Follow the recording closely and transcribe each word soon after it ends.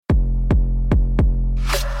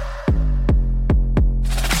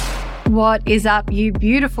What is up, you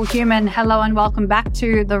beautiful human? Hello and welcome back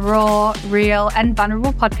to the Raw, Real and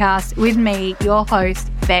Vulnerable podcast with me, your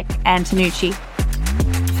host, Beck Antonucci.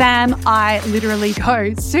 Fam, I literally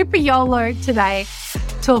go super YOLO today,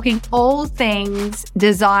 talking all things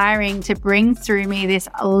desiring to bring through me this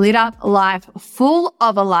lit up life full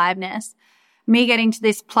of aliveness. Me getting to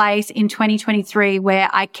this place in 2023 where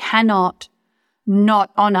I cannot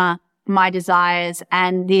not honor my desires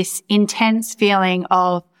and this intense feeling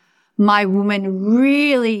of my woman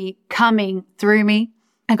really coming through me.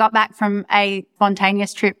 I got back from a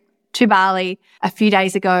spontaneous trip to Bali a few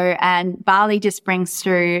days ago, and Bali just brings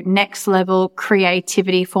through next level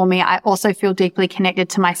creativity for me. I also feel deeply connected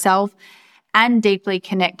to myself and deeply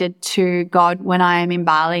connected to God when I am in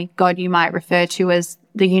Bali. God you might refer to as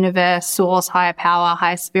the universe, source, higher power,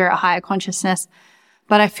 higher spirit, higher consciousness.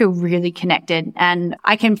 But I feel really connected, and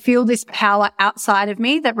I can feel this power outside of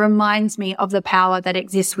me that reminds me of the power that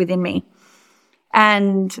exists within me.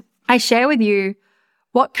 And I share with you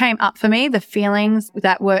what came up for me, the feelings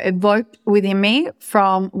that were evoked within me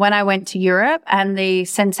from when I went to Europe and the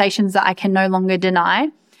sensations that I can no longer deny,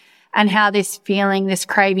 and how this feeling, this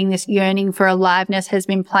craving, this yearning for aliveness has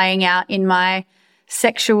been playing out in my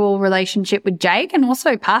sexual relationship with Jake and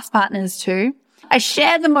also past partners too. I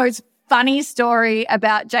share the most funny story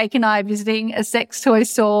about Jake and I visiting a sex toy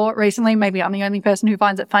store recently. Maybe I'm the only person who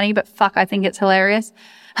finds it funny, but fuck, I think it's hilarious.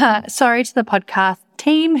 Sorry to the podcast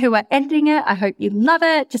team who are editing it. I hope you love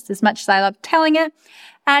it just as much as I love telling it.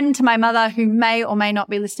 And to my mother who may or may not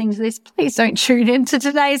be listening to this, please don't tune into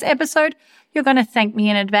today's episode. You're going to thank me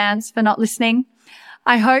in advance for not listening.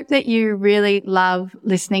 I hope that you really love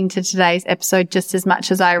listening to today's episode just as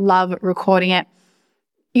much as I love recording it.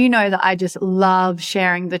 You know that I just love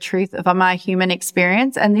sharing the truth of my human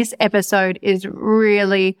experience. And this episode is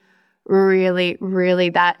really, really,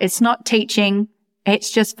 really that. It's not teaching. It's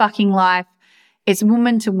just fucking life. It's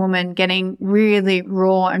woman to woman getting really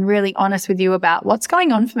raw and really honest with you about what's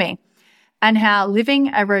going on for me and how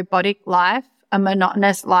living a robotic life, a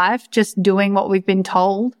monotonous life, just doing what we've been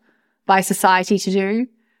told by society to do,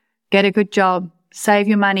 get a good job, save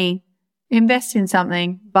your money, invest in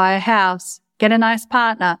something, buy a house, get a nice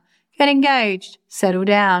partner, get engaged, settle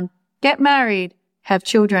down, get married, have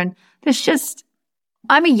children.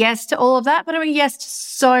 I'm a yes to all of that, but I'm a yes to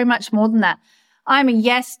so much more than that. I'm a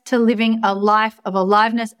yes to living a life of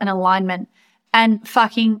aliveness and alignment. And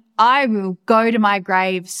fucking, I will go to my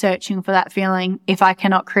grave searching for that feeling if I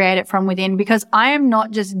cannot create it from within, because I am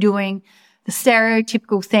not just doing the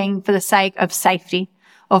stereotypical thing for the sake of safety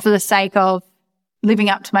or for the sake of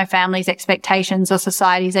living up to my family's expectations or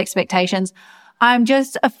society's expectations. I'm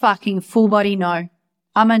just a fucking full body no.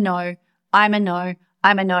 I'm a no. I'm a no.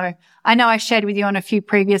 I'm a no. I know I shared with you on a few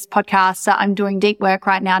previous podcasts that I'm doing deep work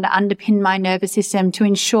right now to underpin my nervous system to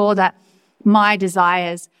ensure that my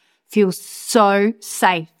desires feel so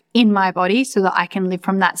safe in my body so that I can live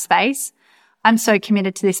from that space. I'm so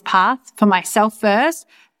committed to this path for myself first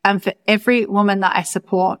and for every woman that I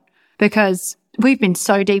support, because we've been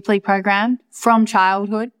so deeply programmed from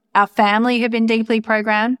childhood. Our family have been deeply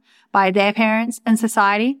programmed by their parents and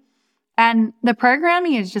society. And the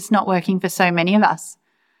programming is just not working for so many of us.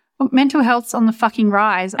 Mental health's on the fucking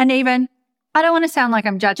rise. And even, I don't want to sound like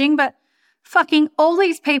I'm judging, but fucking all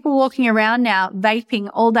these people walking around now vaping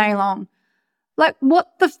all day long. Like,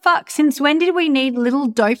 what the fuck? Since when did we need little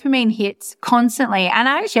dopamine hits constantly? And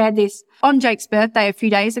I shared this on Jake's birthday a few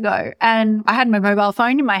days ago, and I had my mobile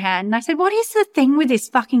phone in my hand, and I said, what is the thing with this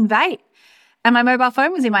fucking vape? And my mobile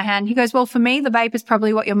phone was in my hand. He goes, well, for me, the vape is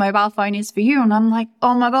probably what your mobile phone is for you. And I'm like,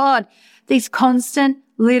 oh my God, these constant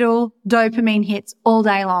little dopamine hits all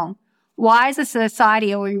day long. Why as a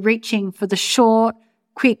society are we reaching for the short,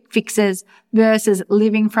 quick fixes versus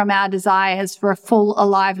living from our desires for a full,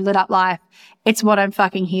 alive, lit up life? It's what I'm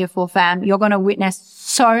fucking here for, fam. You're going to witness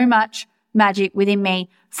so much magic within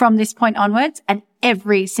me from this point onwards and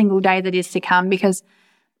every single day that is to come, because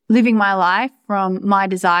living my life from my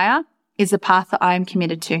desire is the path that I am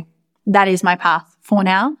committed to. That is my path for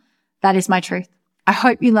now. That is my truth. I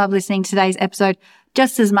hope you love listening to today's episode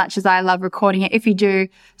just as much as I love recording it. If you do,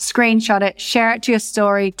 screenshot it, share it to your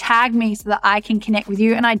story, tag me so that I can connect with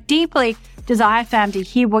you. And I deeply desire, fam, to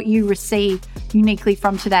hear what you receive uniquely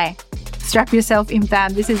from today. Strap yourself in,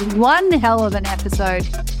 fam. This is one hell of an episode.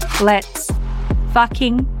 Let's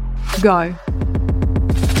fucking go.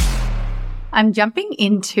 I'm jumping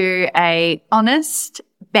into a honest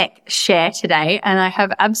Beck share today, and I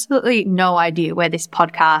have absolutely no idea where this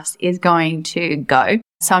podcast is going to go.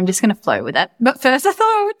 So I'm just going to flow with it. But first, I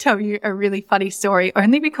thought I would tell you a really funny story,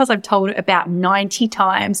 only because I've told it about 90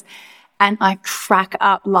 times and I crack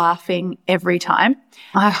up laughing every time.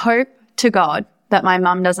 I hope to God that my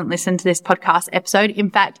mum doesn't listen to this podcast episode. In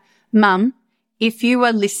fact, Mum, if you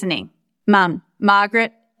are listening, Mum,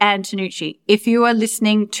 Margaret Antonucci, if you are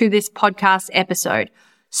listening to this podcast episode,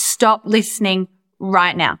 stop listening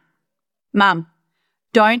right now. Mum,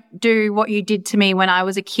 don't do what you did to me when I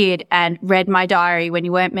was a kid and read my diary when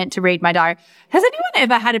you weren't meant to read my diary. Has anyone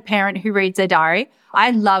ever had a parent who reads their diary?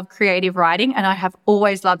 I love creative writing and I have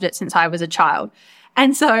always loved it since I was a child.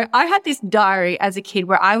 And so I had this diary as a kid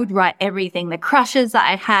where I would write everything, the crushes that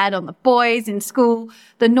I had on the boys in school,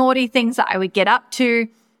 the naughty things that I would get up to.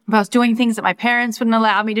 If I was doing things that my parents wouldn't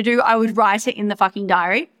allow me to do, I would write it in the fucking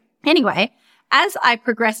diary. Anyway, as I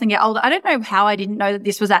progress and get older, I don't know how I didn't know that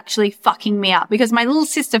this was actually fucking me up, because my little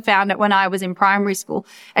sister found it when I was in primary school,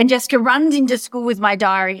 and Jessica runs into school with my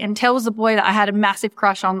diary and tells the boy that I had a massive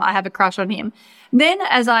crush on, I have a crush on him. Then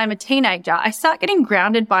as I'm a teenager, I start getting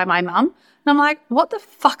grounded by my mum. And I'm like, what the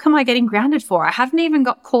fuck am I getting grounded for? I haven't even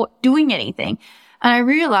got caught doing anything. And I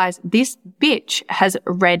realize this bitch has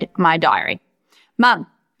read my diary. Mum,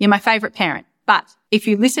 you're my favorite parent. But if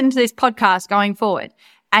you listen to this podcast going forward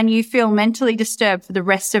and you feel mentally disturbed for the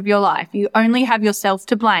rest of your life, you only have yourself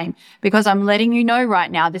to blame, because I'm letting you know right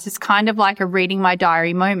now, this is kind of like a reading my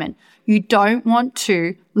diary moment. You don't want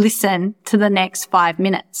to listen to the next 5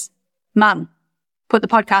 minutes. Mum, put the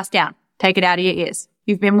podcast down. Take it out of your ears.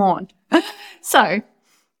 You've been warned. So,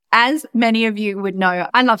 as many of you would know,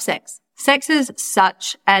 I love sex. Sex is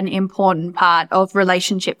such an important part of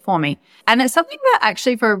relationship for me. And it's something that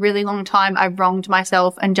actually for a really long time I've wronged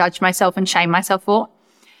myself and judged myself and shamed myself for.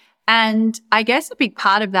 And I guess a big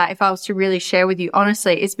part of that, if I was to really share with you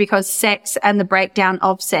honestly, is because sex and the breakdown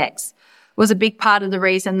of sex was a big part of the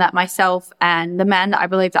reason that myself and the man that I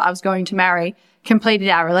believed that I was going to marry completed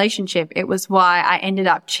our relationship. It was why I ended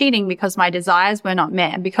up cheating, because my desires were not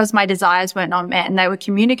met. And because my desires were not met and they were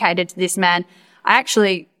communicated to this man, I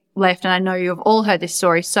actually left, and I know you've all heard this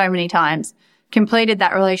story so many times, completed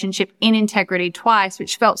that relationship in integrity twice,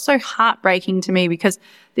 which felt so heartbreaking to me, because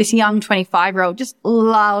this young 25-year-old just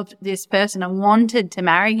loved this person and wanted to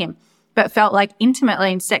marry him, but felt like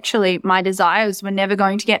intimately and sexually my desires were never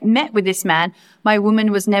going to get met with this man. My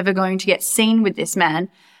woman was never going to get seen with this man.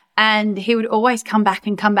 And he would always come back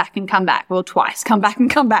and come back and come back. Well, twice, come back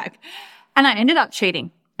and come back. And I ended up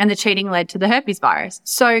cheating, and the cheating led to the herpes virus.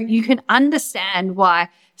 So you can understand why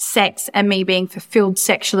sex and me being fulfilled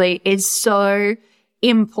sexually is so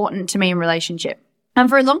important to me in relationship. And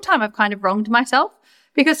for a long time, I've kind of wronged myself,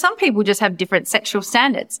 because some people just have different sexual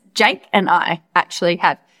standards. Jake and I actually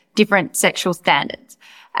have different sexual standards.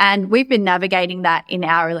 And we've been navigating that in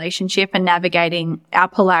our relationship and navigating our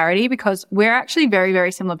polarity, because we're actually very, very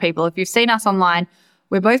similar people. If you've seen us online,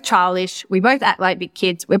 we're both childish. We both act like big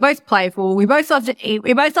kids. We're both playful. We both love to eat.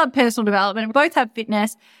 We both love personal development. We both have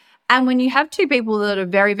fitness. And when you have two people that are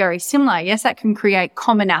very, very similar, yes, that can create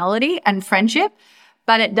commonality and friendship,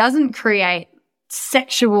 but it doesn't create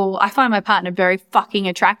sexual. I find my partner very fucking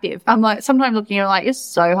attractive. I'm like, sometimes looking at him like, you're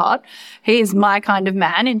so hot. He is my kind of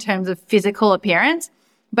man in terms of physical appearance.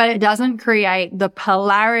 But it doesn't create the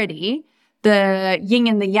polarity, the yin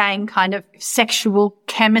and the yang kind of sexual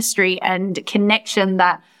chemistry and connection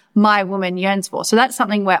that my woman yearns for. So that's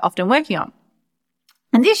something we're often working on.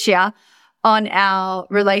 And this year on our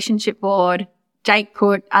relationship board, Jake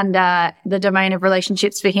put under the domain of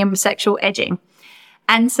relationships for him, sexual edging.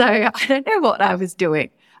 And so I don't know what I was doing.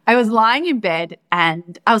 I was lying in bed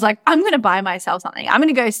and I was like, I'm going to buy myself something. I'm going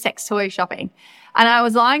to go sex toy shopping. And I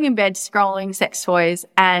was lying in bed scrolling sex toys.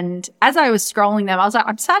 And as I was scrolling them, I was like,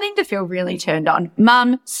 I'm starting to feel really turned on.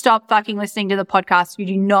 Mum, stop fucking listening to the podcast. You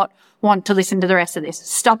do not want to listen to the rest of this.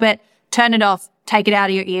 Stop it. Turn it off. Take it out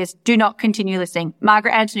of your ears. Do not continue listening.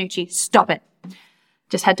 Margaret Antonucci, stop it.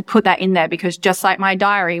 Just had to put that in there, because just like my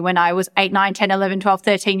diary, when I was 8, 9, 10, 11, 12,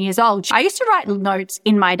 13 years old, I used to write notes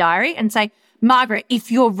in my diary and say, Margaret,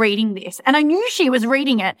 if you're reading this. And I knew she was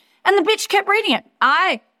reading it, and the bitch kept reading it.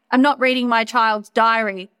 I'm not reading my child's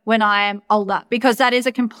diary when I am older, because that is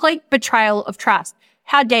a complete betrayal of trust.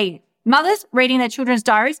 How dare you? Mothers reading their children's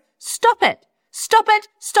diaries, stop it. Stop it.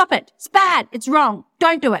 Stop it. It's bad. It's wrong.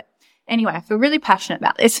 Don't do it. Anyway, I feel really passionate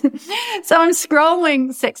about this. So I'm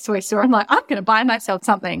scrolling sex toy store. I'm like, I'm going to buy myself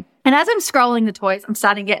something. And as I'm scrolling the toys, I'm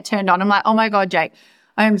starting to get turned on. I'm like, oh my God, Jake,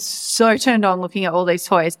 I am so turned on looking at all these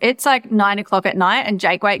toys. It's like 9 o'clock at night and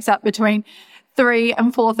Jake wakes up between 3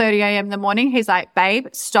 and 4:30 a.m. in the morning. He's like, babe,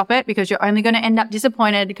 stop it, because you're only going to end up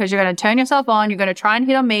disappointed, because you're going to turn yourself on. You're going to try and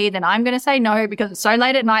hit on me. Then I'm going to say no because it's so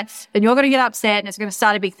late at night. Then you're going to get upset and it's going to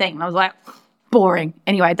start a big thing. And I was like, boring.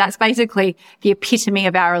 Anyway, that's basically the epitome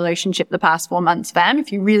of our relationship the past 4 months, fam.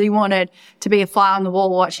 If you really wanted to be a fly on the wall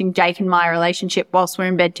watching Jake and my relationship whilst we're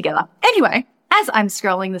in bed together. Anyway, as I'm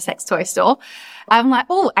scrolling the sex toy store, I'm like,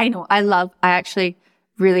 oh, anal. I actually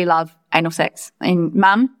really love anal sex. And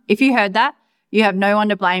Mum, if you heard that, you have no one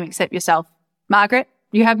to blame except yourself. Margaret,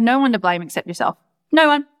 you have no one to blame except yourself. No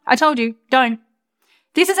one. I told you, don't.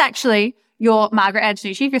 This is actually your Margaret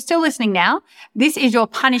Antonucci. If you're still listening now, this is your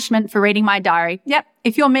punishment for reading my diary. Yep.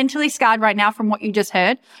 If you're mentally scarred right now from what you just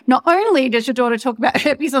heard, not only does your daughter talk about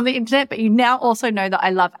herpes on the internet, but you now also know that I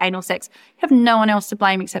love anal sex. You have no one else to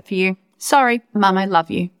blame except for you. Sorry, Mum, I love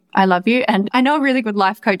you. I love you. And I know a really good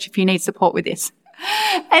life coach if you need support with this.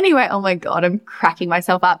 Anyway, oh my God, I'm cracking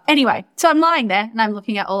myself up. Anyway, so I'm lying there and I'm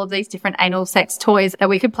looking at all of these different anal sex toys that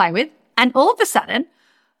we could play with. And all of a sudden,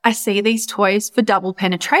 I see these toys for double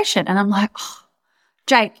penetration. And I'm like, oh,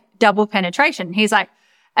 Jake, double penetration. He's like,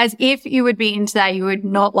 as if you would be into that, you would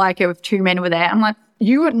not like it if two men were there. I'm like,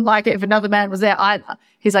 you wouldn't like it if another man was there either.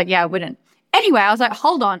 He's like, yeah, I wouldn't. Anyway, I was like,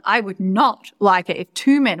 hold on, I would not like it if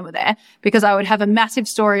two men were there because I would have a massive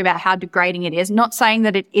story about how degrading it is. Not saying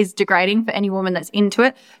that it is degrading for any woman that's into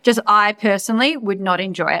it, just I personally would not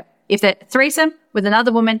enjoy it. If they're threesome with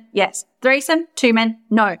another woman, yes. Threesome, two men,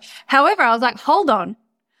 no. However, I was like, hold on,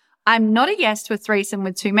 I'm not a yes to a threesome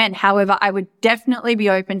with two men. However, I would definitely be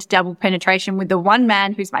open to double penetration with the one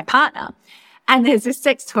man who's my partner. And there's this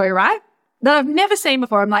sex toy, right, that I've never seen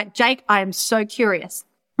before. I'm like, Jake, I am so curious.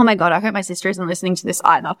 Oh my God, I hope my sister isn't listening to this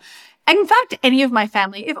either. And in fact, any of my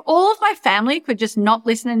family, if all of my family could just not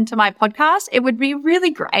listen to my podcast, it would be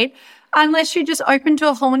really great, unless you're just open to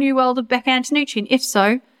a whole new world of Beck Antonucci. And if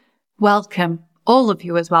so, welcome. All of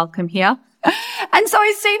you is welcome here. And so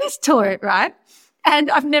I see this toy, right? And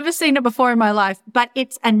I've never seen it before in my life, but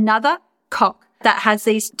it's another cock that has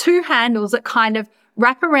these two handles that kind of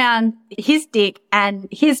wrap around his dick and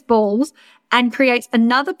his balls and creates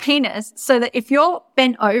another penis so that if you're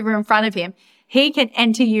bent over in front of him, he can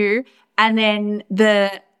enter you and then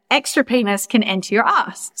the extra penis can enter your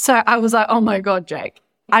ass. So I was like, oh my God, Jake,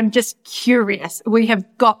 I'm just curious. We have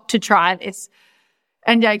got to try this.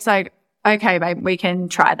 And Jake's like, okay, babe, we can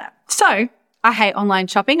try that. So I hate online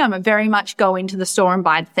shopping. I'm a very much go into the store and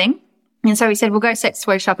buy the thing. And so he said, we'll go sex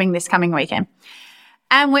toy shopping this coming weekend.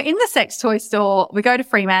 And we're in the sex toy store. We go to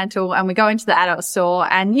Fremantle and we go into the adult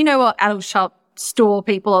store. And you know what adult shop store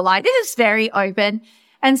people are like? This is very open.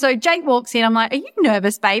 And so Jake walks in. I'm like, are you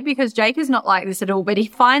nervous, babe? Because Jake is not like this at all. But he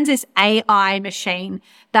finds this AI machine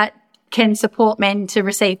that can support men to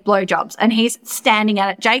receive blowjobs. And he's standing at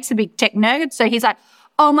it. Jake's a big tech nerd. So he's like,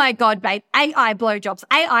 oh my God, babe, AI blowjobs,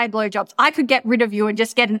 AI blowjobs. I could get rid of you and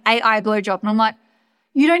just get an AI blowjob. And I'm like,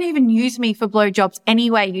 you don't even use me for blowjobs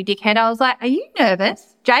anyway, you dickhead. I was like, are you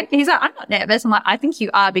nervous, Jake? He's like, I'm not nervous. I'm like, I think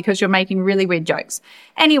you are because you're making really weird jokes.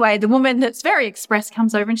 Anyway, the woman that's very express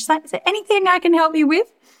comes over and she's like, is there anything I can help you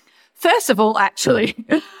with? First of all, actually,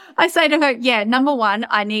 I say to her, yeah, number one,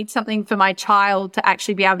 I need something for my child to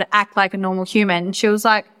actually be able to act like a normal human. And she was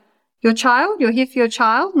like, your child? You're here for your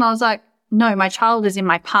child? And I was like, no, my child is in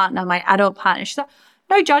my partner, my adult partner. She's like,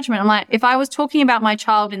 no judgment. I'm like, if I was talking about my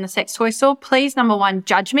child in the sex toy store, please, number one,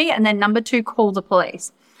 judge me. And then number two, call the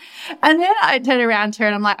police. And then I turn around to her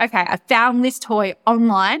and I'm like, okay, I found this toy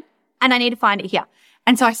online and I need to find it here.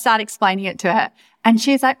 And so I start explaining it to her. And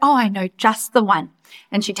she's like, oh, I know just the one.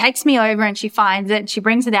 And she takes me over and she finds it and she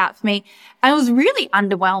brings it out for me. And it was really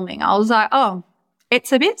underwhelming. I was like, oh,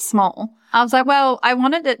 it's a bit small. I was like, well, I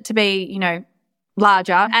wanted it to be,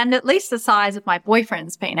 larger and at least the size of my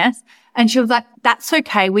boyfriend's penis. And she was like, that's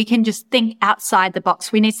okay. We can just think outside the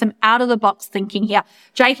box. We need some out of the box thinking here.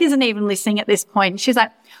 Jake isn't even listening at this point. She's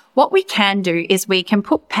like, what we can do is we can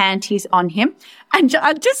put panties on him. And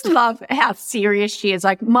I just love how serious she is.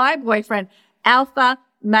 Like my boyfriend, alpha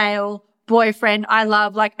male boyfriend, I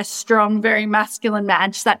love like a strong, very masculine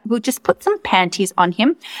man. She's like, we'll just put some panties on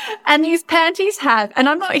him. And these panties have, and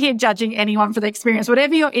I'm not here judging anyone for the experience.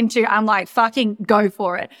 Whatever you're into, I'm like, fucking go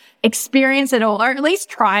for it. Experience it all, or at least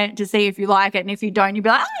try it to see if you like it. And if you don't, you'll be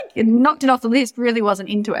like, you knocked it off the list, really wasn't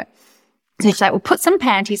into it. So she's like, we'll put some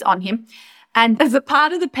panties on him. And as a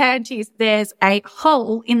part of the panties, there's a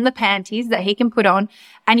hole in the panties that he can put on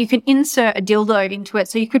and you can insert a dildo into it.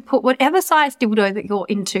 So you could put whatever size dildo that you're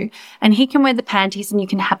into and he can wear the panties and you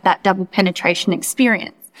can have that double penetration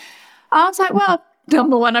experience. I was like, well,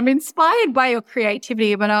 number one, I'm inspired by your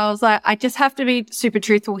creativity, but I was like, I just have to be super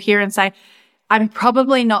truthful here and say, I'm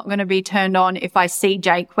probably not going to be turned on if I see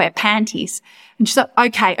Jake wear panties. And she's like,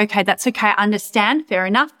 okay, that's okay. I understand. Fair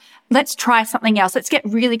enough. Let's try something else. Let's get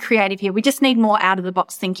really creative here. We just need more out of the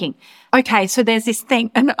box thinking. Okay, so there's this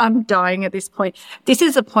thing, and I'm dying at this point. This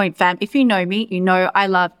is a point, fam. If you know me, you know I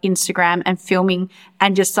love Instagram and filming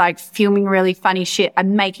and just like filming really funny shit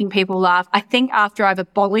and making people laugh. I think after I've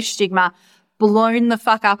abolished stigma blown the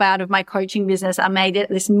fuck up out of my coaching business. I made it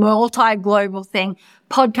this multi-global thing.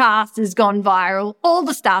 Podcast has gone viral, all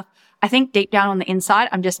the stuff. I think deep down on the inside,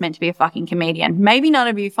 I'm just meant to be a fucking comedian. Maybe none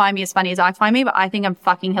of you find me as funny as I find me, but I think I'm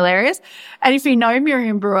fucking hilarious. And if you know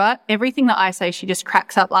Miriam Brewer, everything that I say, she just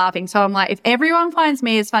cracks up laughing. So I'm like, if everyone finds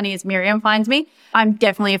me as funny as Miriam finds me, I'm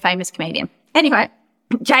definitely a famous comedian. Anyway,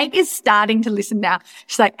 Jake is starting to listen now.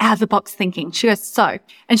 She's like, out of the box thinking. She goes, so,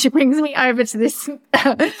 and she brings me over to this,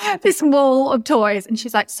 this wall of toys. And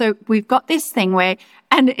she's like, so we've got this thing where,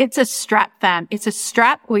 and it's a strap, fam. It's a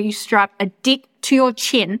strap where you strap a dick to your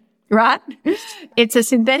chin, right? It's a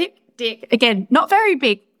synthetic dick. Again, not very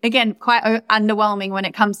big. Again, quite underwhelming when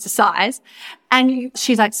it comes to size. And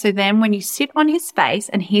she's like, so then when you sit on his face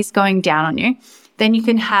and he's going down on you, then you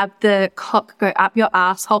can have the cock go up your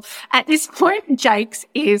asshole. At this point, Jake's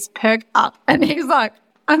ears perk up and he's like,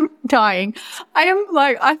 I'm dying. I am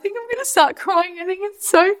like, I think I'm going to start crying. I think it's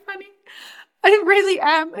so funny. I really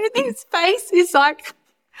am. And his face is like,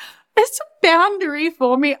 it's a boundary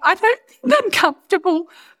for me. I don't think I'm comfortable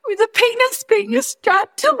with a penis being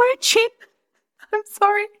strapped to my chin. I'm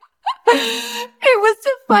sorry. It was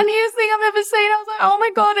the funniest thing I've ever seen. I was like, oh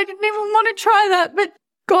my God, I didn't even want to try that. But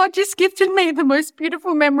God just gifted me the most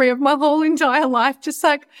beautiful memory of my whole entire life. Just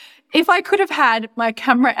like, if I could have had my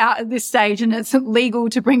camera out at this stage, and it's legal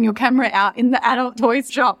to bring your camera out in the adult toys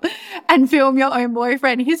shop and film your own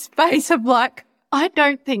boyfriend, his face of like, I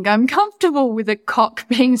don't think I'm comfortable with a cock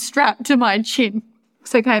being strapped to my chin.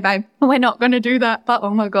 It's okay, babe. We're not going to do that. But oh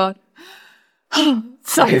my God.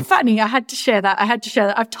 So funny. I had to share that.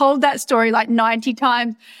 I've told that story like 90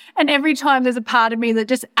 times. And every time there's a part of me that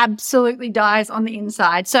just absolutely dies on the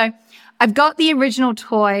inside. So I've got the original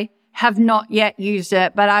toy, have not yet used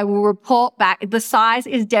it, but I will report back. The size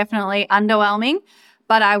is definitely underwhelming,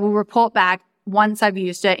 but I will report back once I've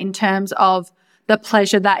used it in terms of the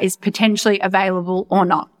pleasure that is potentially available or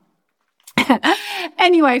not.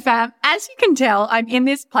 Anyway, fam, as you can tell, I'm in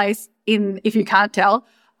this place if you can't tell,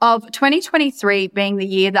 of 2023 being the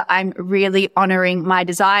year that I'm really honoring my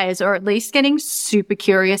desires, or at least getting super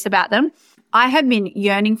curious about them. I have been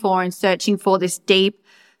yearning for and searching for this deep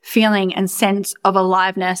feeling and sense of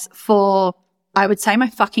aliveness for, I would say, my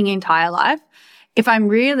fucking entire life. If I'm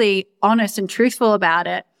really honest and truthful about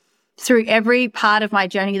it, through every part of my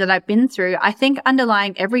journey that I've been through, I think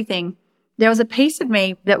underlying everything, there was a piece of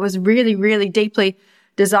me that was really, really deeply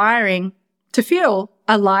desiring to feel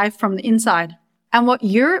alive from the inside. And what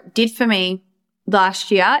Europe did for me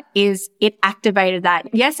last year is it activated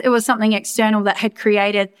that. Yes, it was something external that had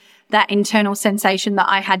created that internal sensation that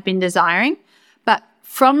I had been desiring. But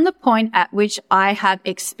from the point at which I have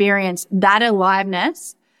experienced that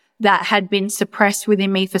aliveness that had been suppressed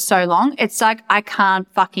within me for so long, it's like I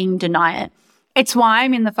can't fucking deny it. It's why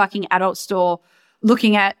I'm in the fucking adult store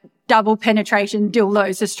looking at double penetration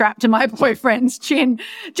dildos are strapped to my boyfriend's chin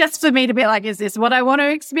just for me to be like, is this what I want to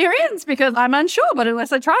experience? Because I'm unsure, but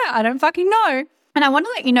unless I try it, I don't fucking know. And I want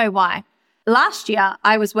to let you know why. Last year,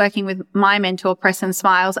 I was working with my mentor, Preston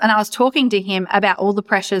Smiles, and I was talking to him about all the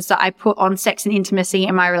pressures that I put on sex and intimacy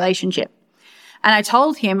in my relationship. And I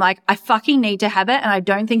told him, like, I fucking need to have it, and I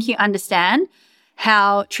don't think you understand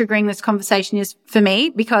how triggering this conversation is for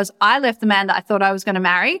me, because I left the man that I thought I was going to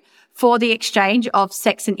marry for the exchange of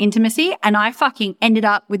sex and intimacy, and I fucking ended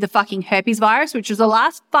up with the fucking herpes virus, which was the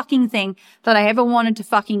last fucking thing that I ever wanted to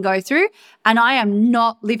fucking go through. And I am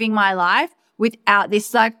not living my life without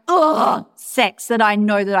this like, sex that I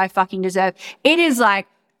know that I fucking deserve. It is like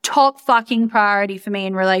top fucking priority for me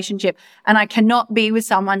in relationship. And I cannot be with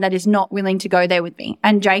someone that is not willing to go there with me.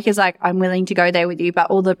 And Jake is like, I'm willing to go there with you, but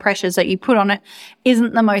all the pressures that you put on it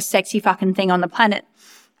isn't the most sexy fucking thing on the planet.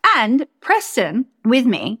 And Preston with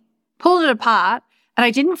me pulled it apart, and I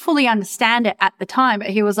didn't fully understand it at the time, but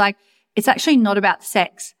he was like, it's actually not about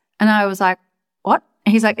sex. And I was like, what?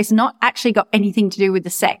 And he's like, it's not actually got anything to do with the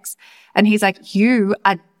sex. And he's like, you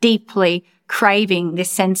are deeply craving this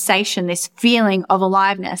sensation, this feeling of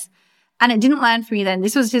aliveness. And it didn't land for me then.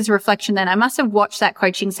 This was his reflection then. I must have watched that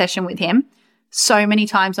coaching session with him so many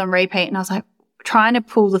times on repeat. And I was like, trying to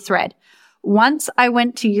pull the thread. Once I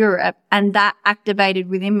went to Europe and that activated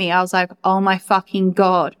within me, I was like, oh my fucking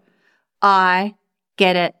God, I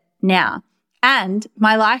get it now. And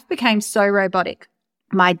my life became so robotic.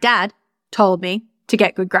 My dad told me to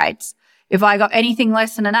get good grades. If I got anything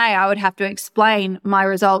less than an A, I would have to explain my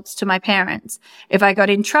results to my parents. If I got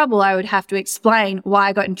in trouble, I would have to explain why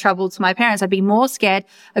I got in trouble to my parents. I'd be more scared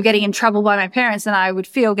of getting in trouble by my parents than I would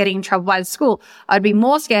feel getting in trouble by the school. I'd be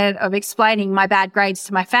more scared of explaining my bad grades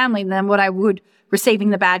to my family than what I would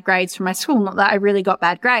receiving the bad grades from my school. Not that I really got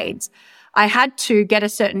bad grades. I had to get a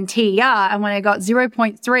certain TER. And when I got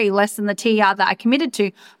 0.3 less than the TER that I committed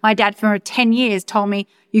to, my dad for 10 years told me,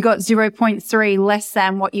 you got 0.3 less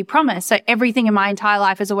than what you promised. So everything in my entire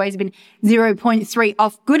life has always been 0.3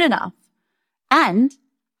 off good enough. And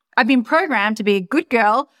I've been programmed to be a good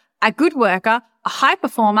girl, a good worker, a high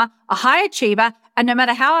performer, a high achiever. And no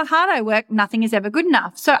matter how hard I work, nothing is ever good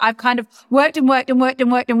enough. So I've kind of worked my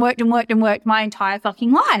entire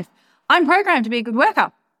fucking life. I'm programmed to be a good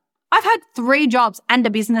worker. I've had 3 jobs and a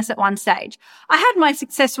business at one stage. I had my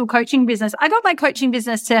successful coaching business. I got my coaching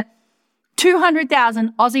business to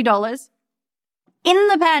 200,000 Aussie dollars in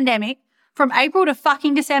the pandemic from April to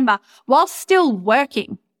fucking December while still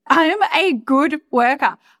working. I am a good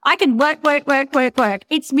worker. I can work.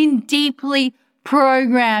 It's been deeply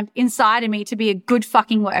programmed inside of me to be a good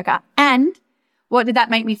fucking worker. And what did that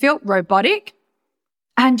make me feel? Robotic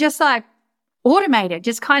and just like automated,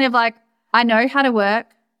 just kind of like, I know how to work,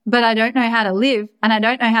 but I don't know how to live and I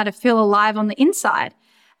don't know how to feel alive on the inside.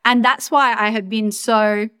 And that's why I have been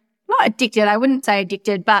so, not addicted, I wouldn't say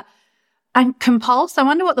addicted, but I'm compulsed. I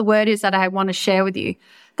wonder what the word is that I want to share with you.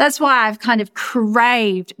 That's why I've kind of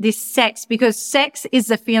craved this sex, because sex is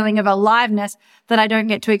the feeling of aliveness that I don't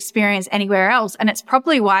get to experience anywhere else. And it's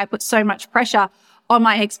probably why I put so much pressure on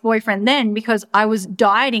my ex-boyfriend then, because I was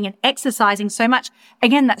dieting and exercising so much.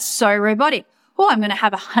 Again, that's so robotic. Oh, I'm going to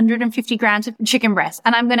have 150 grams of chicken breast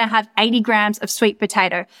and I'm going to have 80 grams of sweet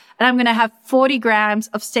potato and I'm going to have 40 grams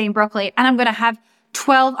of steamed broccoli and I'm going to have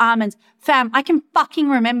 12 almonds. Fam, I can fucking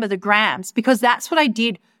remember the grams because that's what I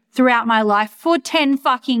did throughout my life for 10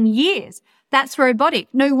 fucking years. That's robotic.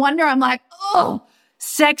 No wonder I'm like, oh,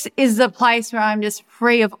 sex is the place where I'm just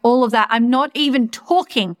free of all of that. I'm not even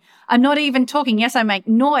talking. Yes, I make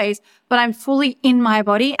noise, but I'm fully in my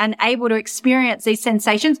body and able to experience these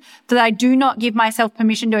sensations that I do not give myself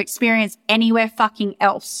permission to experience anywhere fucking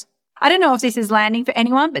else. I don't know if this is landing for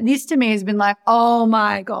anyone, but this to me has been like, oh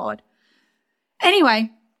my God. Anyway,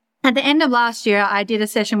 at the end of last year, I did a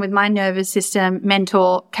session with my nervous system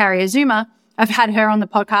mentor, Carrie Azuma. I've had her on the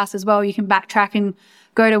podcast as well. You can backtrack and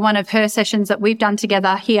go to one of her sessions that we've done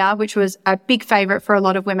together here, which was a big favorite for a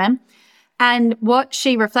lot of women. And what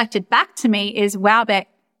she reflected back to me is, wow, Beck,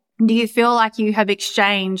 do you feel like you have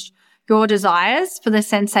exchanged your desires for the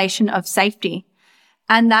sensation of safety?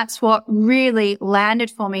 And that's what really landed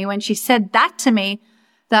for me when she said that to me,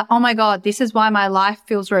 that, oh my God, this is why my life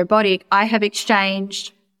feels robotic. I have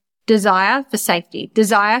exchanged desire for safety,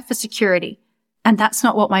 desire for security. And that's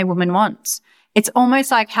not what my woman wants. It's almost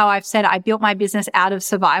like how I've said I built my business out of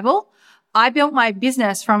survival. I built my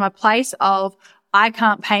business from a place of, I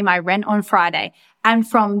can't pay my rent on Friday. And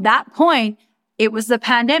from that point, it was the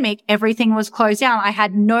pandemic. Everything was closed down. I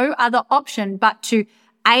had no other option but to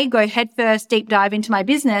A, go headfirst, deep dive into my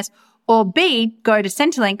business, or B, go to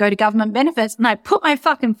Centrelink, go to government benefits. And I put my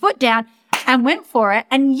fucking foot down and went for it.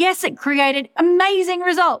 And yes, it created amazing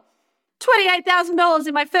result. $28,000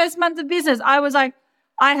 in my first month of business. I was like,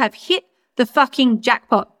 I have hit the fucking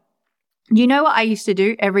jackpot. You know what I used to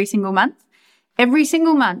do every single month? Every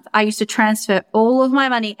single month, I used to transfer all of my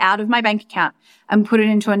money out of my bank account and put it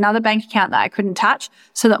into another bank account that I couldn't touch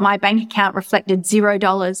so that my bank account reflected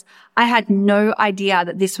 $0. I had no idea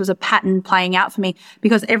that this was a pattern playing out for me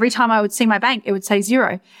because every time I would see my bank, it would say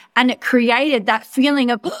 0. And it created that feeling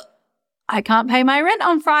of, I can't pay my rent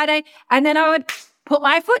on Friday. And then I would put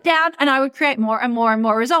my foot down and I would create more and more and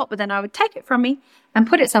more result. But then I would take it from me and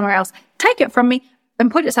put it somewhere else, take it from me and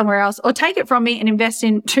put it somewhere else, or take it from me and invest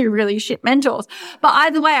in 2 really shit mentors. But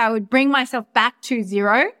either way, I would bring myself back to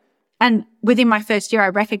 0. And within my first year, I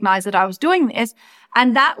recognized that I was doing this.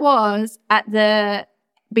 And that was at the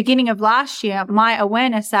beginning of last year, my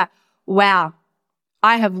awareness that, wow,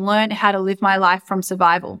 I have learned how to live my life from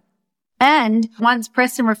survival. And once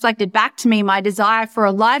Preston reflected back to me my desire for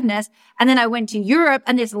aliveness, and then I went to Europe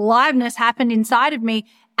and this aliveness happened inside of me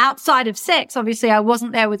outside of sex. Obviously, I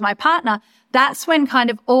wasn't there with my partner. That's when kind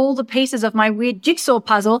of all the pieces of my weird jigsaw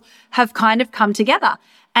puzzle have kind of come together.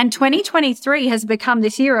 And 2023 has become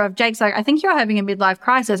this year of, Jake's like, I think you're having a midlife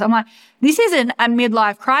crisis. I'm like, this isn't a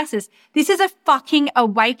midlife crisis. This is a fucking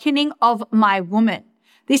awakening of my woman.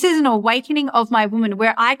 This is an awakening of my woman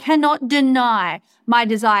where I cannot deny my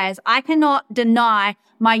desires. I cannot deny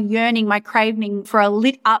my yearning, my craving for a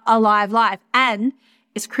lit up, alive life. And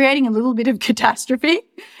it's creating a little bit of catastrophe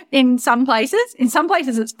in some places. In some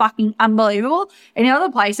places, it's fucking unbelievable. In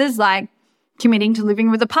other places, like committing to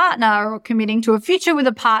living with a partner or committing to a future with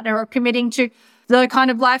a partner or committing to the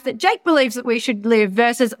kind of life that Jake believes that we should live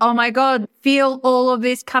versus, oh my God, feel all of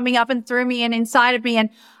this coming up and through me and inside of me. And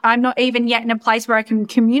I'm not even yet in a place where I can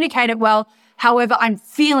communicate it well. However, I'm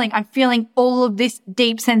feeling all of this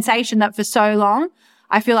deep sensation that for so long,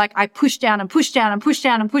 I feel like I pushed down and pushed down and pushed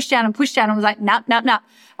down and pushed down and pushed down and was like, nah.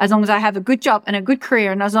 As long as I have a good job and a good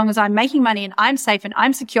career, and as long as I'm making money and I'm safe and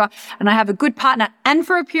I'm secure and I have a good partner, and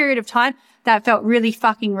for a period of time, that felt really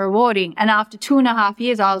fucking rewarding. And after 2.5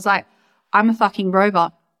 years, I was like, I'm a fucking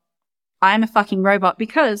robot. I'm a fucking robot,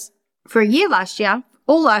 because for a year last year,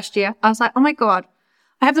 all last year, I was like, oh my God,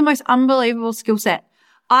 I have the most unbelievable skill set.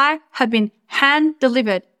 I have been hand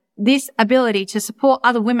delivered this ability to support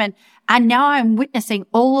other women. And now I'm witnessing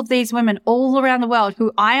all of these women all around the world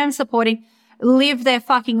who I am supporting live their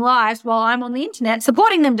fucking lives while I'm on the internet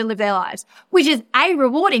supporting them to live their lives, which is A,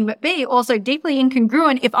 rewarding, but B, also deeply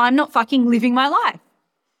incongruent if I'm not fucking living my life.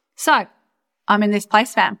 So I'm in this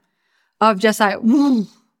place, fam, of just like,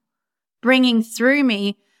 bringing through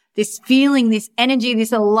me this feeling, this energy,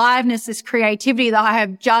 this aliveness, this creativity that I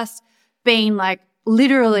have just been like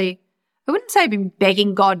literally, I wouldn't say I've been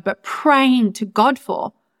begging God, but praying to God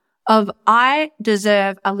for. Of I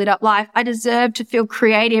deserve a lit up life. I deserve to feel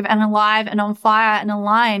creative and alive and on fire and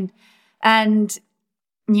aligned. And,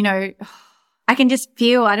 you know, I can just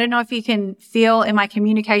feel, I don't know if you can feel in my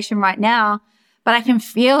communication right now, but I can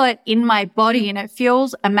feel it in my body, and it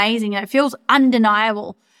feels amazing and it feels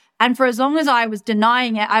undeniable. And for as long as I was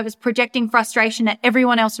denying it, I was projecting frustration at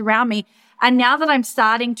everyone else around me. And now that I'm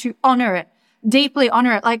starting to honor it, deeply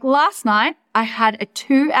honor it. Like last night, I had a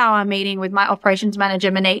 2-hour meeting with my operations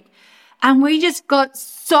manager, Monique, and we just got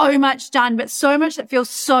so much done, but so much that feels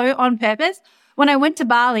so on purpose. When I went to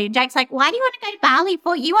Bali, Jake's like, why do you want to go to Bali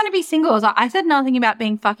for? You want to be single. I was like, I said nothing about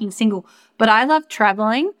being fucking single, but I love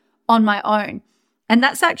traveling on my own. And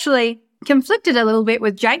that's actually conflicted a little bit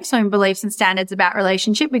with Jake's own beliefs and standards about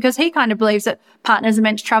relationship, because he kind of believes that partners are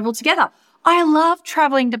meant to travel together. I love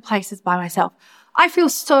traveling to places by myself. I feel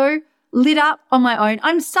so lit up on my own.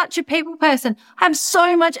 I'm such a people person. I have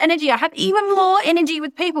so much energy. I have even more energy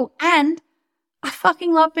with people, and I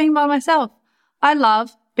fucking love being by myself. I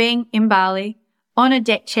love being in Bali on a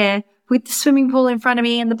deck chair with the swimming pool in front of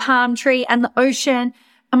me and the palm tree and the ocean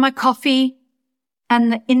and my coffee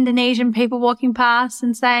and the Indonesian people walking past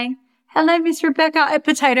and saying, hello, Miss Rebecca at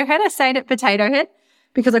Potato Head. I stayed at Potato Head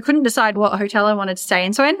because I couldn't decide what hotel I wanted to stay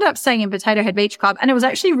in. So I ended up staying in Potato Head Beach Club, and it was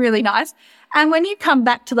actually really nice. And when you come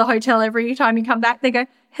back to the hotel, every time you come back, they go,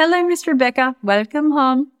 hello, Miss Rebecca, welcome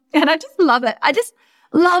home. And I just love it. I just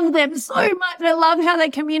love them so much. I love how they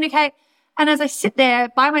communicate. And as I sit there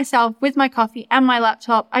by myself with my coffee and my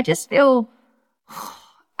laptop, I just feel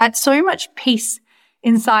at so much peace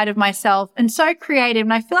inside of myself and so creative.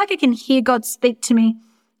 And I feel like I can hear God speak to me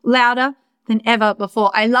louder than ever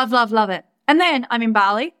before. I love, love, love it. And then I'm in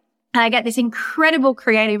Bali and I get this incredible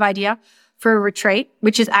creative idea for a retreat,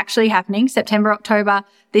 which is actually happening September, October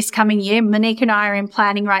this coming year. Monique and I are in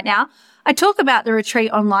planning right now. I talk about the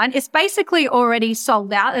retreat online. It's basically already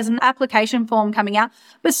sold out. There's an application form coming out,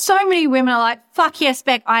 but so many women are like, fuck yes,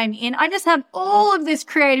 Beck, I am in. I just have all of this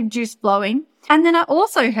creative juice flowing. And then I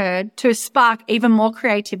also heard, to spark even more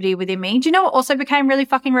creativity within me, do you know what also became really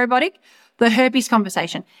fucking robotic? The herpes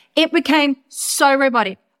conversation. It became so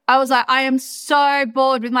robotic. I was like, I am so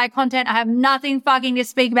bored with my content. I have nothing fucking to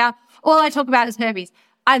speak about. All I talk about is herpes.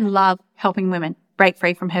 I love helping women break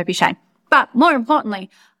free from herpes shame. But more importantly,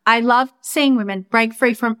 I love seeing women break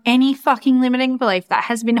free from any fucking limiting belief that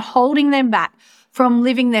has been holding them back from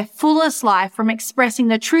living their fullest life, from expressing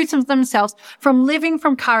the truth of themselves, from living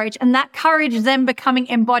from courage, and that courage then becoming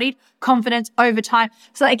embodied confidence over time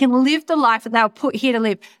so they can live the life that they were put here to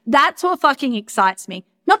live. That's what fucking excites me.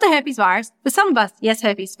 Not the herpes virus. For some of us, yes,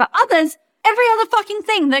 herpes. For others, every other fucking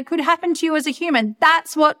thing that could happen to you as a human.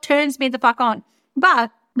 That's what turns me the fuck on.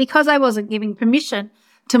 But because I wasn't giving permission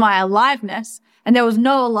to my aliveness, and there was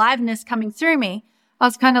no aliveness coming through me, I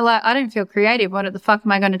was kind of like, I don't feel creative. What the fuck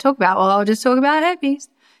am I going to talk about? Well, I'll just talk about herpes.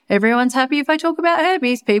 Everyone's happy if I talk about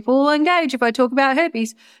herpes. People will engage if I talk about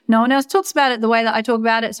herpes. No one else talks about it the way that I talk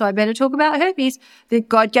about it, so I better talk about herpes. That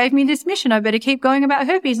God gave me this mission. I better keep going about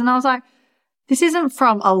herpes. And I was like, this isn't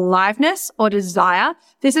from aliveness or desire.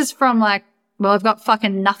 This is from like, well, I've got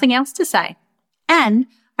fucking nothing else to say. And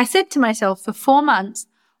I said to myself for 4 months,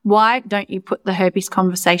 why don't you put the herpes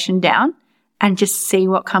conversation down and just see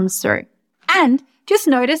what comes through? And just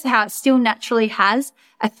notice how it still naturally has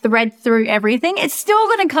a thread through everything. It's still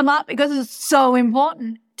going to come up because it's so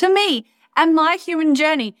important to me and my human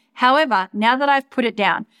journey. However, now that I've put it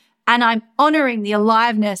down and I'm honoring the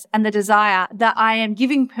aliveness and the desire that I am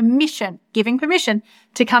giving permission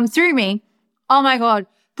to come through me, oh my God,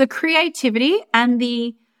 the creativity and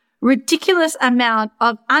the ridiculous amount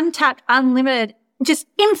of untapped, unlimited, just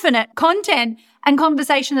infinite content and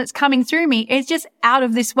conversation that's coming through me is just out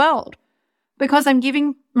of this world. because I'm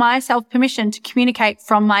giving myself permission to communicate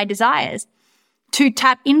from my desires, to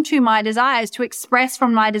tap into my desires, to express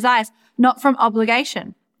from my desires, not from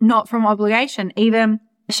obligation, Even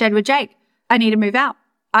I shared with Jake, I need to move out.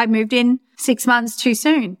 I moved in 6 months too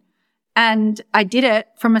soon, and I did it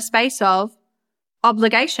from a space of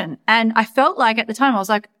obligation. And I felt like at the time, I was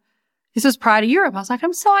like, this was prior to Europe. I was like,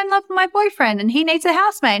 I'm so in love with my boyfriend and he needs a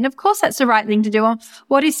housemate. And of course that's the right thing to do.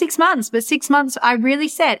 What is 6 months? But 6 months, I really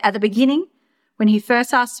said at the beginning, when he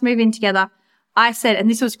first asked to move in together, I said, and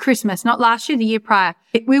this was Christmas, not last year, the year prior,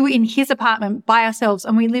 we were in his apartment by ourselves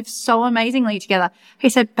and we lived so amazingly together. He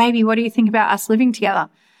said, baby, what do you think about us living together?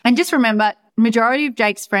 And just remember, majority of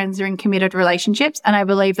Jake's friends are in committed relationships, and I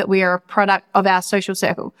believe that we are a product of our social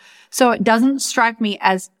circle. So it doesn't strike me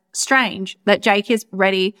as strange that Jake is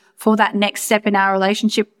ready for that next step in our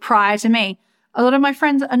relationship prior to me. A lot of my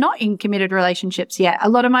friends are not in committed relationships yet. A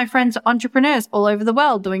lot of my friends are entrepreneurs all over the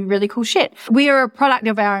world doing really cool shit. We are a product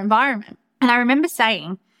of our environment. And I remember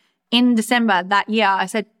saying in December that year, I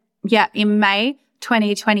said, yeah, in May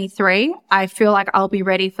 2023, I feel like I'll be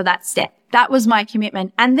ready for that step. That was my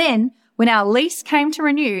commitment. And then when our lease came to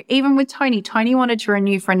renew, even with Tony wanted to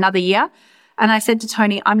renew for another year. And I said to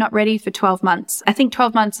Tony, I'm not ready for 12 months. I think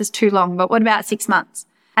 12 months is too long, but what about 6 months?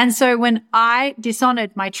 And so when I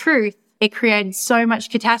dishonored my truth, it created so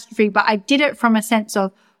much catastrophe, but I did it from a sense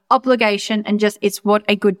of obligation and just it's what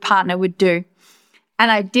a good partner would do.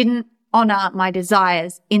 And I didn't honor my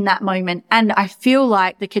desires in that moment. And I feel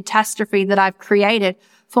like the catastrophe that I've created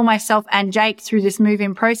for myself and Jake through this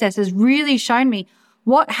move-in process has really shown me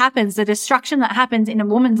what happens, the destruction that happens in a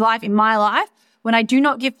woman's life, in my life, when I do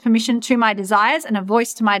not give permission to my desires and a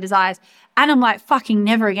voice to my desires. And I'm like, fucking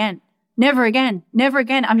never again. Never again. Never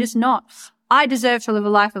again. I'm just not. I deserve to live a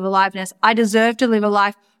life of aliveness. I deserve to live a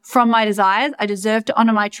life from my desires. I deserve to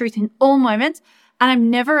honor my truth in all moments. And I'm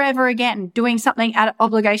never, ever again doing something out of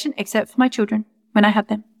obligation except for my children when I have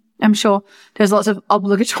them. I'm sure there's lots of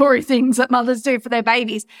obligatory things that mothers do for their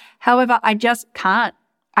babies. However, I just can't.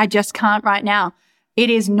 I just can't right now. It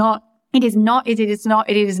is not a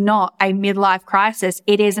midlife crisis.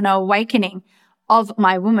 It is an awakening of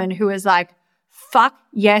my woman who is like, fuck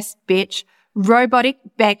yes, bitch. Robotic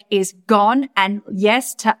Beck is gone. And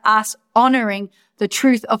yes to us honoring the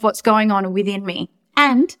truth of what's going on within me.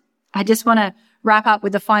 And I just want to wrap up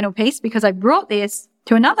with the final piece because I brought this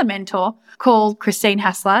to another mentor called Christine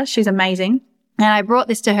Hassler. She's amazing. And I brought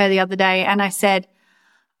this to her the other day and I said,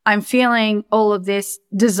 I'm feeling all of this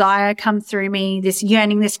desire come through me, this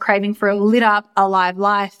yearning, this craving for a lit up, alive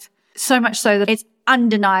life, so much so that it's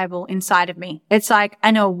undeniable inside of me. It's like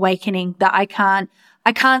an awakening that I can't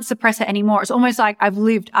suppress it anymore. It's almost like I've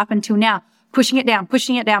lived up until now, pushing it down.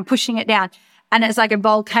 And it's like a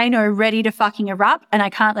volcano ready to fucking erupt and I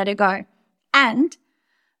can't let it go. And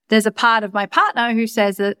there's a part of my partner who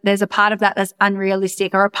says that there's a part of that that's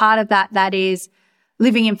unrealistic or a part of that that is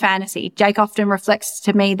living in fantasy. Jake often reflects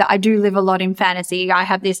to me that I do live a lot in fantasy. I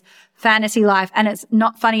have this fantasy life, and it's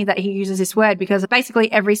not funny that he uses this word because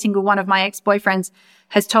basically every single one of my ex-boyfriends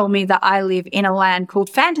has told me that I live in a land called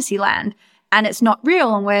fantasy land and it's not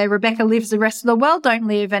real, and where Rebecca lives the rest of the world don't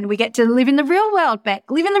live, and we get to live in the real world,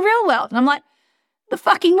 Beck. Live in the real world. And I'm like, the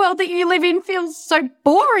fucking world that you live in feels so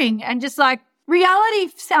boring and just like reality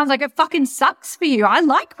sounds like it fucking sucks for you. I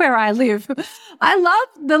like where I live. I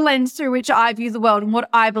love the lens through which I view the world and what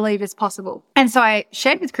I believe is possible. And so I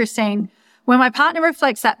shared with Christine, when my partner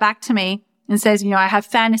reflects that back to me and says, I have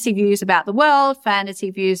fantasy views about the world,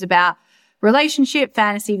 fantasy views about relationship,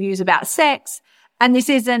 fantasy views about sex. And this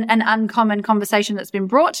isn't an uncommon conversation that's been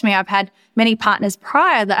brought to me. I've had many partners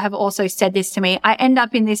prior that have also said this to me. I end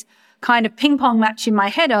up in this kind of ping pong match in my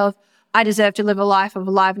head of, I deserve to live a life of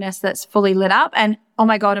aliveness that's fully lit up. And, oh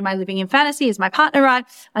my God, am I living in fantasy? Is my partner right?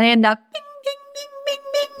 And I end up bing, bing, bing, bing,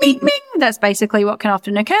 bing, bing, bing. That's basically what can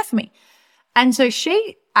often occur for me. And so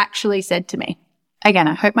she actually said to me, again,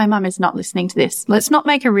 I hope my mum is not listening to this. Let's not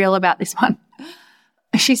make a reel about this one.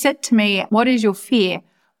 She said to me, what is your fear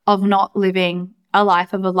of not living a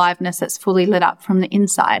life of aliveness that's fully lit up from the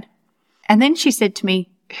inside? And then she said to me,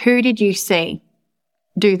 who did you see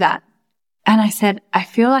do that? And I said, I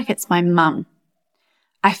feel like it's my mum.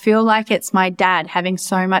 I feel like it's my dad having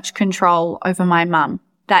so much control over my mum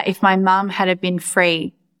that if my mum had been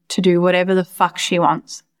free to do whatever the fuck she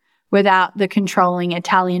wants without the controlling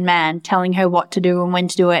Italian man telling her what to do and when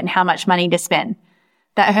to do it and how much money to spend,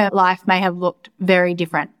 that her life may have looked very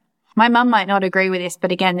different. My mum might not agree with this,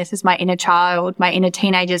 but again, this is my inner child, my inner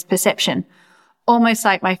teenager's perception. Almost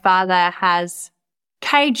like my father has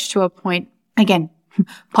caged to a point. Again,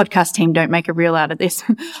 podcast team, don't make a reel out of this.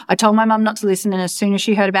 I told my mum not to listen, and as soon as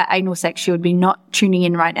she heard about anal sex, she would be not tuning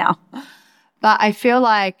in right now. But I feel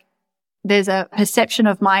like there's a perception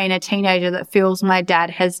of my inner teenager that feels my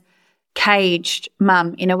dad has caged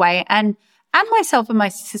mum in a way. And myself and my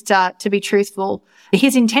sister, to be truthful,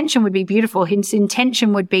 his intention would be beautiful. His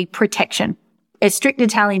intention would be protection. A strict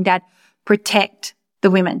Italian dad, protect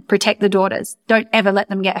the women, protect the daughters. Don't ever let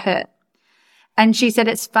them get hurt. And she said,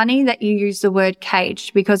 it's funny that you use the word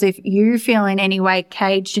caged, because if you feel in any way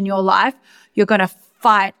caged in your life, you're going to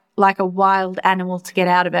fight like a wild animal to get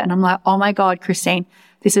out of it. And I'm like, oh my God, Christine,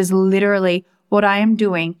 this is literally what I am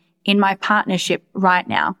doing in my partnership right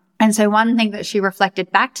now. And so one thing that she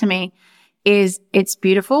reflected back to me is it's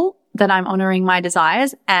beautiful that I'm honoring my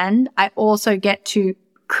desires, and I also get to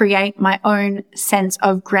create my own sense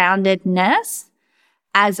of groundedness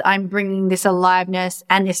as I'm bringing this aliveness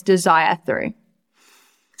and this desire through.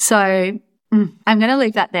 So I'm going to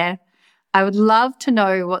leave that there. I would love to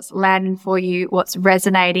know what's landing for you, what's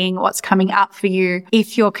resonating, what's coming up for you.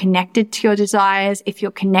 If you're connected to your desires, if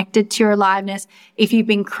you're connected to your aliveness, if you've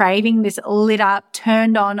been craving this lit up,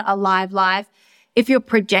 turned on, alive life, if you're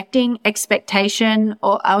projecting expectation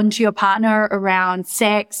or onto your partner around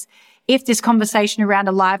sex, if this conversation around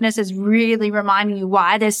aliveness is really reminding you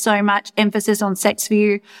why there's so much emphasis on sex for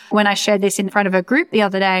you. When I shared this in front of a group the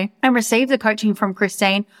other day and received the coaching from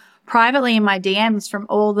Christine privately in my DMs from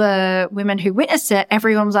all the women who witnessed it,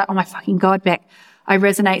 everyone was like, oh my fucking God, Beck, I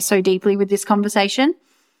resonate so deeply with this conversation.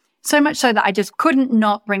 So much so that I just couldn't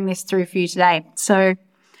not bring this through for you today. So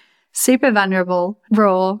super vulnerable,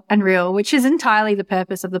 raw and real, which is entirely the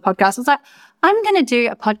purpose of the podcast. I was like, I'm going to do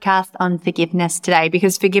a podcast on forgiveness today,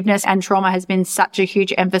 because forgiveness and trauma has been such a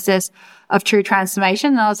huge emphasis of true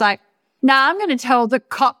transformation. And I was like, nah, I'm going to tell the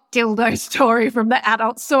cock dildo story from the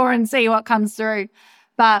adult store and see what comes through.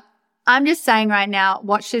 But I'm just saying right now,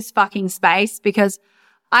 watch this fucking space, because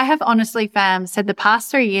I have honestly, fam, said the past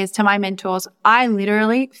 3 years to my mentors, I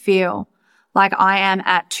literally feel like I am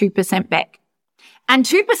at 2% Beck. And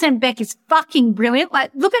 2% Beck is fucking brilliant.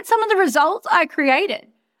 Like, look at some of the results I created.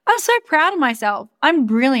 I'm so proud of myself. I'm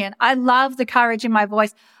brilliant. I love the courage in my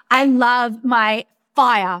voice. I love my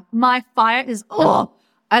fire. My fire is,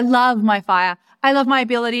 I love my fire. I love my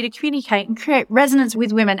ability to communicate and create resonance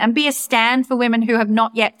with women and be a stand for women who have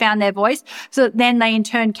not yet found their voice, so that then they in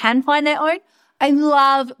turn can find their own. I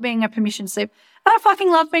love being a permission slip. And I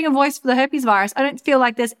fucking love being a voice for the herpes virus. I don't feel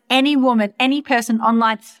like there's any woman, any person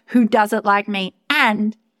online who does it like me.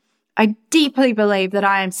 And I deeply believe that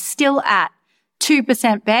I am still at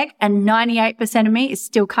 2% Beck and 98% of me is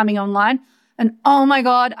still coming online. And oh my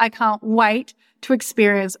God, I can't wait to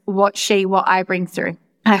experience what I bring through.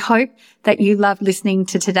 I hope that you love listening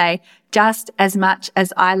to today just as much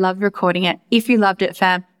as I love recording it. If you loved it,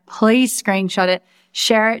 fam, please screenshot it,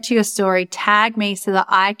 share it to your story, tag me so that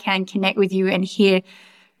I can connect with you and hear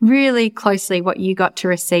really closely what you got to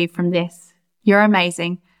receive from this. You're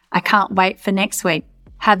amazing. I can't wait for next week.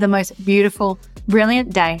 Have the most beautiful,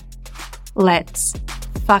 brilliant day. Let's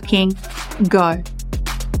fucking go.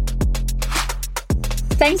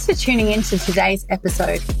 Thanks for tuning in to today's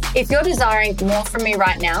episode. If you're desiring more from me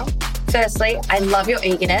right now, firstly, I love your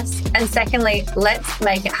eagerness. And secondly, let's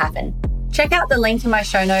make it happen. Check out the link in my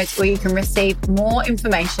show notes where you can receive more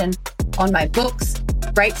information on my books,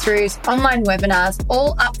 breakthroughs, online webinars,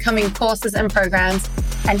 all upcoming courses and programs,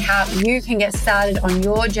 and how you can get started on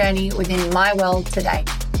your journey within my world today.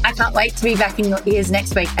 I can't wait to be back in your ears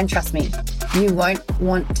next week. And trust me, you won't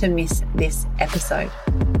want to miss this episode.